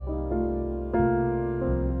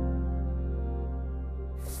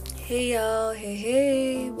Hey y'all,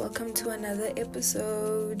 hey, welcome to another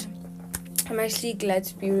episode. I'm actually glad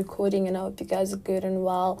to be recording and I hope you guys are good and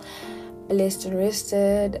well, blessed and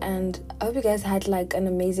rested, and I hope you guys had like an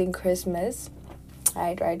amazing Christmas.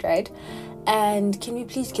 Right. And can we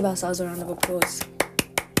please give ourselves a round of applause?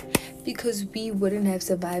 Because we wouldn't have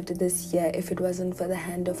survived this year if it wasn't for the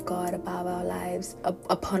hand of God upon our lives.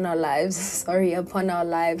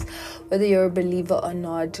 Whether you're a believer or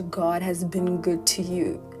not, God has been good to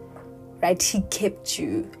you, right? He kept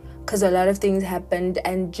you because a lot of things happened,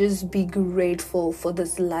 and just be grateful for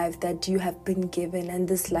this life that you have been given and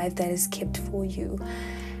this life that is kept for you.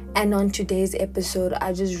 And on today's episode,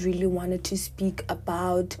 I just really wanted to speak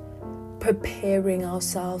about preparing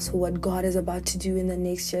ourselves for what God is about to do in the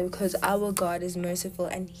next year, because our God is merciful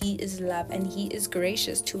and He is love and He is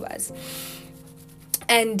gracious to us.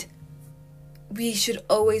 And we should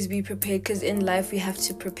always be prepared, because in life we have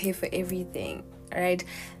to prepare for everything, right?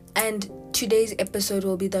 And today's episode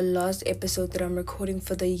will be the last episode that I'm recording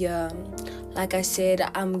for the year. Like I said,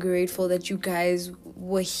 I'm grateful that you guys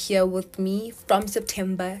were here with me from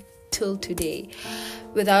September till today.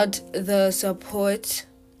 Without the support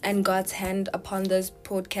and God's hand upon this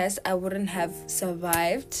podcast, I wouldn't have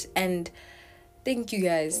survived. And thank you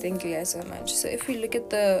guys so much. So if we look at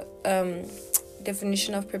the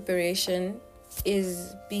definition of preparation,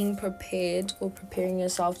 is being prepared or preparing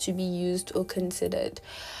yourself to be used or considered,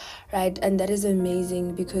 right? And that is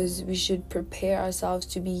amazing, because we should prepare ourselves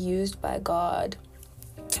to be used by God.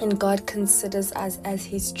 And God considers us as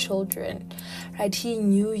His children, right? He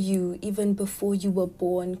knew you even before you were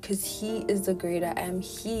born, because He is the great I am.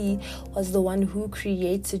 He was the one who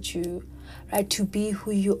created you, right, to be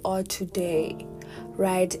who you are today,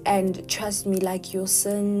 right? And trust me, like your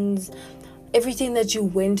sins, everything that you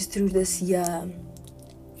went through this year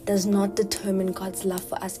does not determine God's love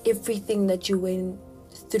for us. Everything that you went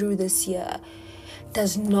through this year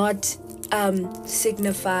does not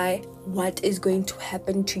signify what is going to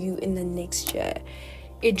happen to you in the next year.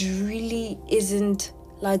 It really isn't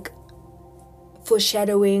like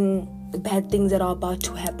foreshadowing bad things that are about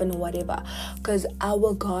to happen or whatever, because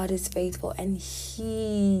our God is faithful and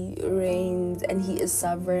He reigns and He is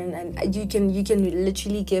sovereign, and you can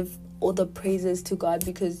literally give all the praises to God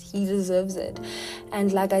because He deserves it.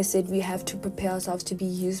 And like I said, we have to prepare ourselves to be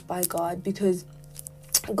used by God, because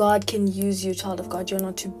God can use you, child of God. You're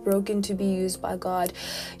not too broken to be used by God.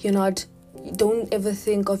 Don't ever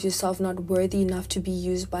think of yourself not worthy enough to be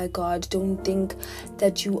used by God. Don't think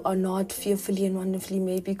that you are not fearfully and wonderfully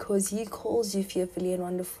made, because He calls you fearfully and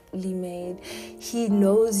wonderfully made. He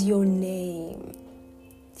knows your name.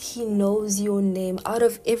 He knows your name. Out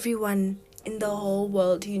of everyone in the whole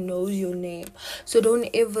world, He knows your name. So don't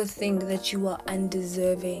ever think that you are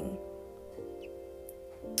undeserving.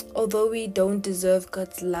 Although we don't deserve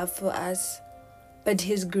God's love for us, but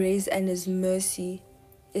His grace and His mercy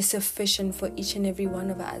is sufficient for each and every one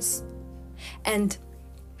of us. And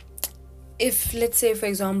if, let's say, for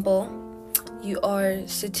example, you are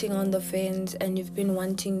sitting on the fence and you've been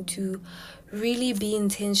wanting to really be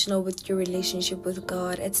intentional with your relationship with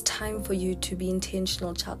God, it's time for you to be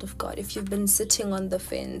intentional, child of God. If you've been sitting on the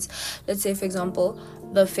fence, let's say, for example,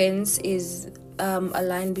 the fence is a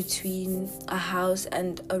line between a house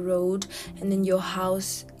and a road, and then your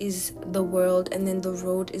house is the world, and then the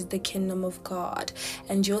road is the kingdom of God,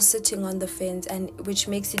 and you're sitting on the fence, and which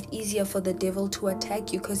makes it easier for the devil to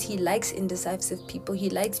attack you, because he likes indecisive people. He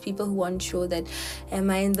likes people who aren't sure that, am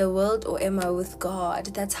I in the world or am I with God?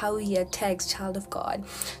 That's how he attacks, child of God.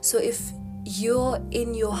 So if you're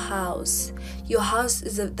in your house the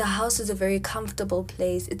house is a very comfortable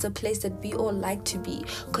place. It's a place that we all like to be,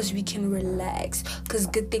 because we can relax, because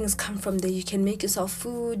good things come from there. You can make yourself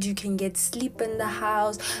food, you can get sleep in the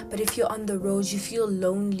house. But if you're on the road, you feel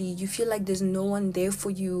lonely, you feel like there's no one there for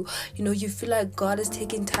you, you feel like God is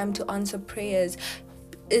taking time to answer prayers.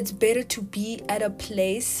 It's better to be at a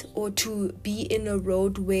place or to be in a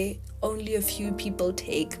road where only a few people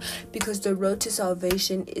take, because the road to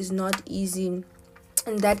salvation is not easy,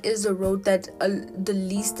 and that is the road that the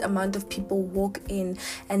least amount of people walk in,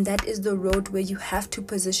 and that is the road where you have to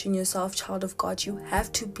position yourself, child of God. You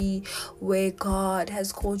have to be where God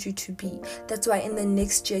has called you to be. That's why in the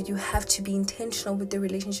next year you have to be intentional with the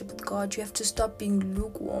relationship with God. You have to stop being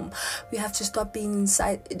lukewarm. We have to stop being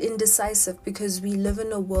indecisive, because we live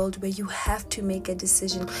in a world where you have to make a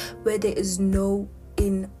decision, where there is no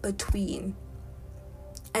in between.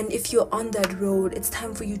 And if you're on that road, it's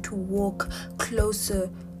time for you to walk closer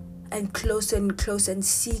and closer and closer, and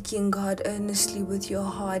seeking God earnestly with your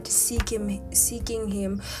heart, seeking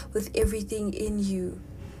him with everything in you.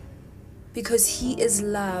 because he is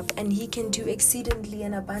love, and he can do exceedingly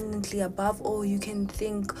and abundantly above all you can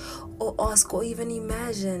think or ask or even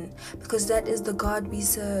imagine, because that is the God we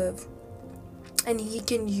serve. And he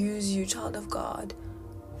can use you, child of God.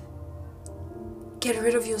 Get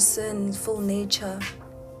rid of your sinful nature.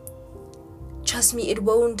 Trust me, it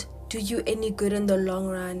won't do you any good in the long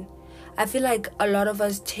run. I feel like a lot of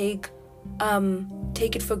us take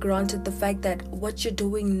it for granted, the fact that what you're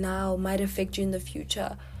doing now might affect you in the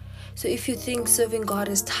future. So if you think serving God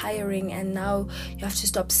is tiring and now you have to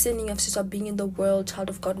stop sinning, you have to stop being in the world, child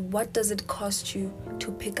of God, what does it cost you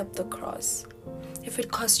to pick up the cross? If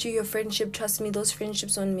it costs you your friendship, trust me, those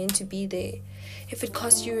friendships aren't meant to be there. If it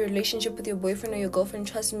costs you a relationship with your boyfriend or your girlfriend,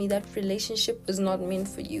 trust me, that relationship was not meant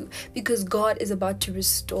for you, because God is about to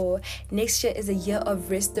restore. Next year is a year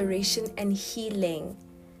of restoration and healing.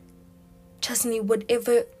 Trust me,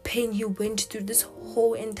 whatever pain you went through this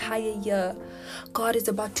whole entire year, God is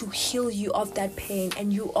about to heal you of that pain,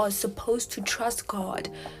 and you are supposed to trust God.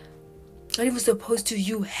 Not even supposed to,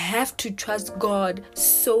 you have to trust God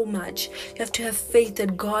so much. You have to have faith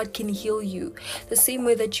that God can heal you. The same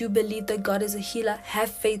way that you believe that God is a healer, have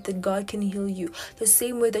faith that God can heal you. The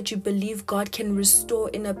same way that you believe God can restore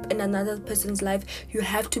in another person's life, you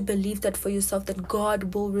have to believe that for yourself, that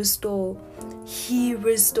God will restore. He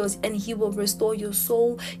restores, and he will restore your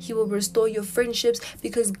soul. He will restore your friendships,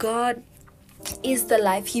 because God is the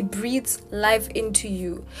life. He breathes life into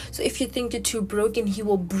you. So if you think you're too broken, he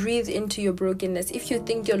will breathe into your brokenness. If you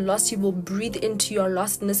think you're lost, he will breathe into your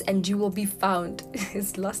lostness, and you will be found.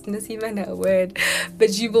 Is lostness even a word?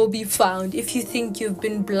 But you will be found. If you think you've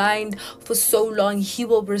been blind for so long, he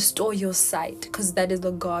will restore your sight, because that is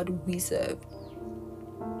the God we serve.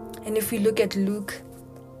 And if we look at Luke,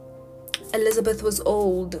 Elizabeth was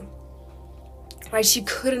old, right? She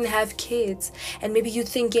couldn't have kids. And maybe you're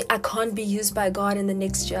thinking, I can't be used by God in the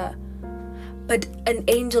next year. But an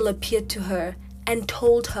angel appeared to her and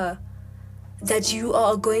told her that you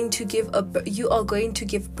are going to give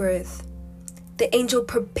birth. The angel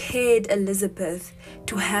prepared Elizabeth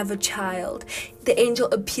to have a child. The angel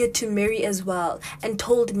appeared to Mary as well and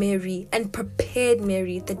told Mary and prepared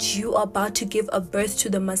Mary that you are about to give a birth to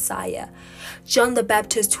the Messiah. John the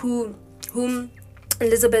Baptist, whom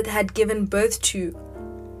Elizabeth had given birth to,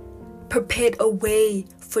 prepared a way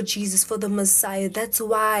for Jesus, for the Messiah. That's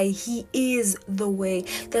why he is the way.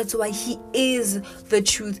 That's why he is the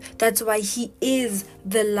truth. That's why he is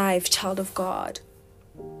the life, child of God.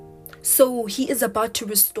 So he is about to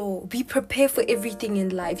restore. We prepare for everything in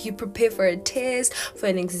life. You prepare for a test, for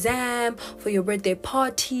an exam, for your birthday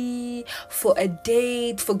party, for a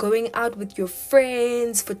date, for going out with your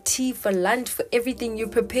friends, for tea, for lunch, for everything. You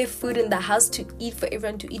prepare food in the house to eat, for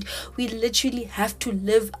everyone to eat. We literally have to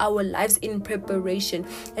live our lives in preparation,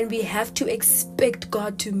 and we have to expect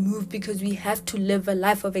God to move, because we have to live a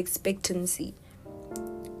life of expectancy,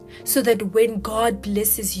 so that when God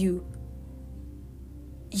blesses you,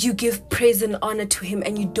 you give praise and honor to him,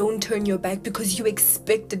 and you don't turn your back, because you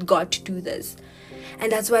expected God to do this. And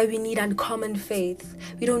that's why we need uncommon faith.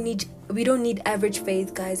 We don't need average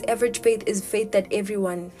faith, guys. Average faith is faith that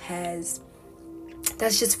everyone has.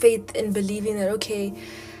 That's just faith in believing that, okay,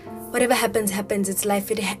 whatever happens, it's life.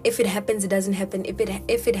 If it happens, it doesn't happen.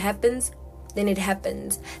 If it happens, then it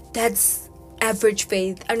happens. That's average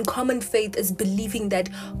faith. Uncommon faith is believing that,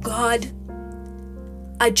 God,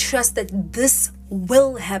 I trust that this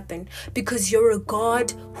will happen, because you're a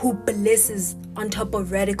God who blesses on top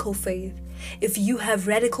of radical faith. If you have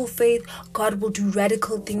radical faith, God will do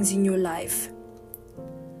radical things in your life.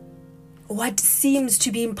 What seems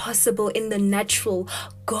to be impossible in the natural,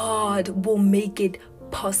 God will make it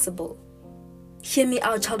possible. Hear me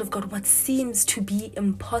out, child of God. What seems to be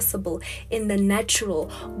impossible in the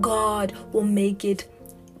natural, God will make it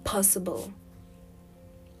possible.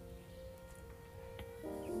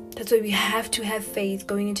 That's why we have to have faith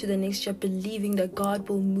going into the next year, believing that God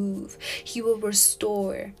will move. He will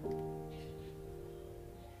restore.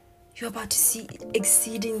 You're about to see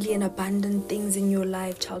exceedingly and abundant things in your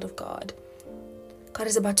life, child of God. God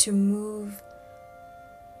is about to move.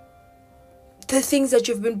 The things that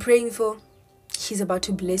you've been praying for, he's about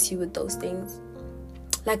to bless you with those things.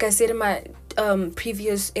 Like I said in my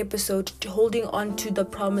previous episode, holding on to the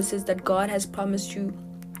promises that God has promised you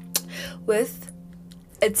with.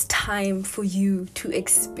 It's time for you to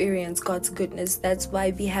experience God's goodness. That's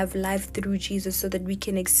why we have life through Jesus, so that we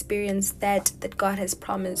can experience that God has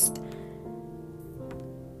promised.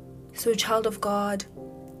 So, child of God,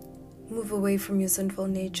 move away from your sinful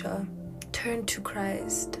nature. Turn to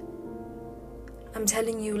Christ. I'm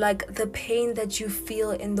telling you, like, the pain that you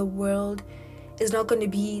feel in the world is not going to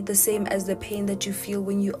be the same as the pain that you feel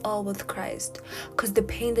when you are with Christ. Because the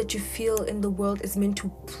pain that you feel in the world is meant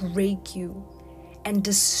to break you and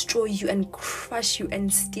destroy you and crush you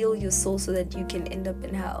and steal your soul so that you can end up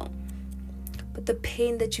in hell. But the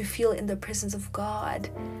pain that you feel in the presence of God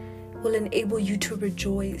will enable you to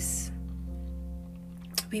rejoice.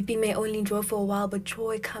 Weeping may only endure for a while, but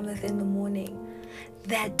joy cometh in the morning.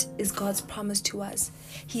 That is God's promise to us.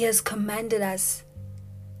 He has commanded us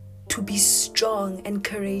to be strong and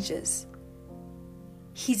courageous.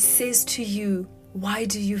 He says to you, why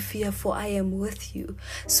do you fear? For I am with you.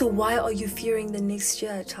 So why are you fearing the next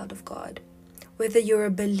year, child of God? Whether you're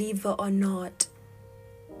a believer or not,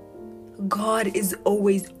 God is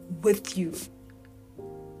always with you.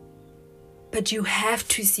 But you have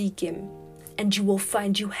to seek Him, and you will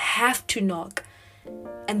find. You have to knock,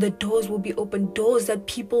 and the doors will be open. Doors that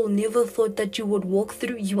people never thought that you would walk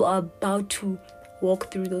through, you are about to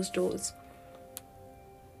walk through those doors.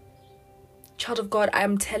 Child of God, I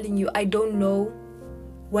am telling you, I don't know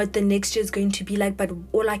what the next year is going to be like, but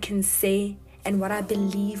all I can say and what I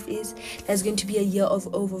believe is there's going to be a year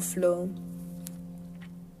of overflow,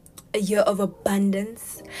 a year of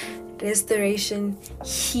abundance, restoration,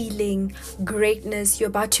 healing, greatness. You're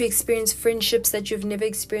about to experience friendships that you've never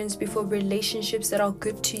experienced before, relationships that are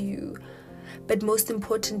good to you. But most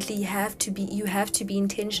importantly, you have to be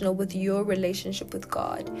intentional with your relationship with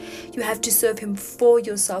God. You have to serve Him for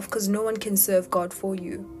yourself, because no one can serve God for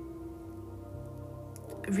you.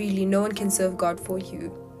 Really, no one can serve God for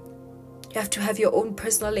you. You have to have your own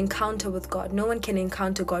personal encounter with God. No one can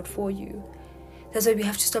encounter God for you. That's why we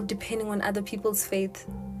have to stop depending on other people's faith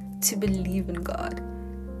to believe in God.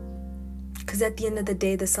 Because at the end of the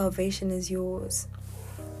day, the salvation is yours.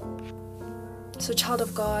 So, child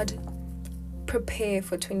of God, prepare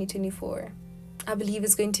for 2024. I believe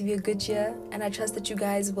it's going to be a good year, and I trust that you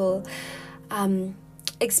guys will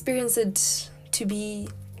experience it to be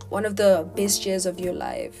one of the best years of your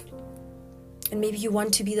life. And maybe you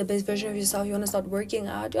want to be the best version of yourself. You want to start working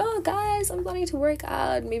out. Oh, guys, I'm planning to work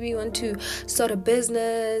out. Maybe you want to start a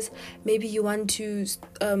business. Maybe you want to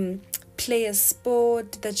play a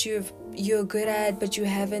sport that you're good at, but you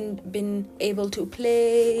haven't been able to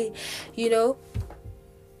play. You know,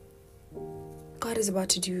 God is about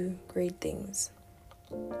to do great things,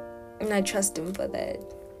 and I trust Him for that.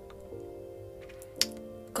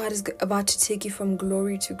 God is about to take you from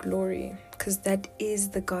glory to glory, because that is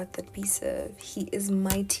the God that we serve. He is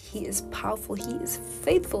mighty, He is powerful, He is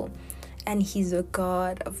faithful, and He's a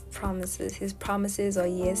God of promises. His promises are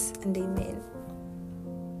yes and amen.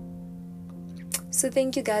 So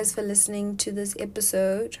thank you guys for listening to this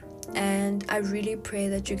episode, and I really pray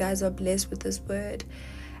that you guys are blessed with this word.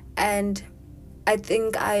 And I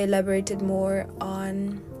think I'll elaborate more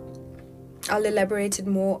on a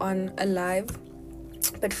live.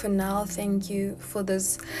 But for now, thank you for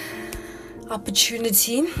this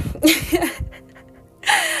opportunity.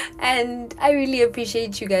 And I really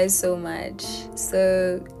appreciate you guys so much.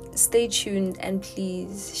 So stay tuned, and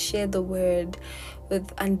please share the word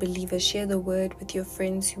with unbelievers. Share the word with your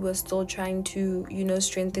friends who are still trying to,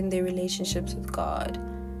 strengthen their relationships with God.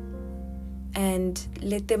 And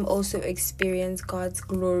let them also experience God's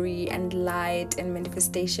glory and light and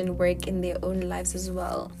manifestation work in their own lives as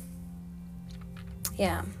well.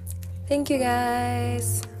 Yeah. Thank you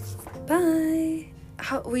guys. Bye.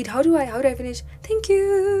 How do I finish? Thank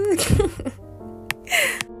you.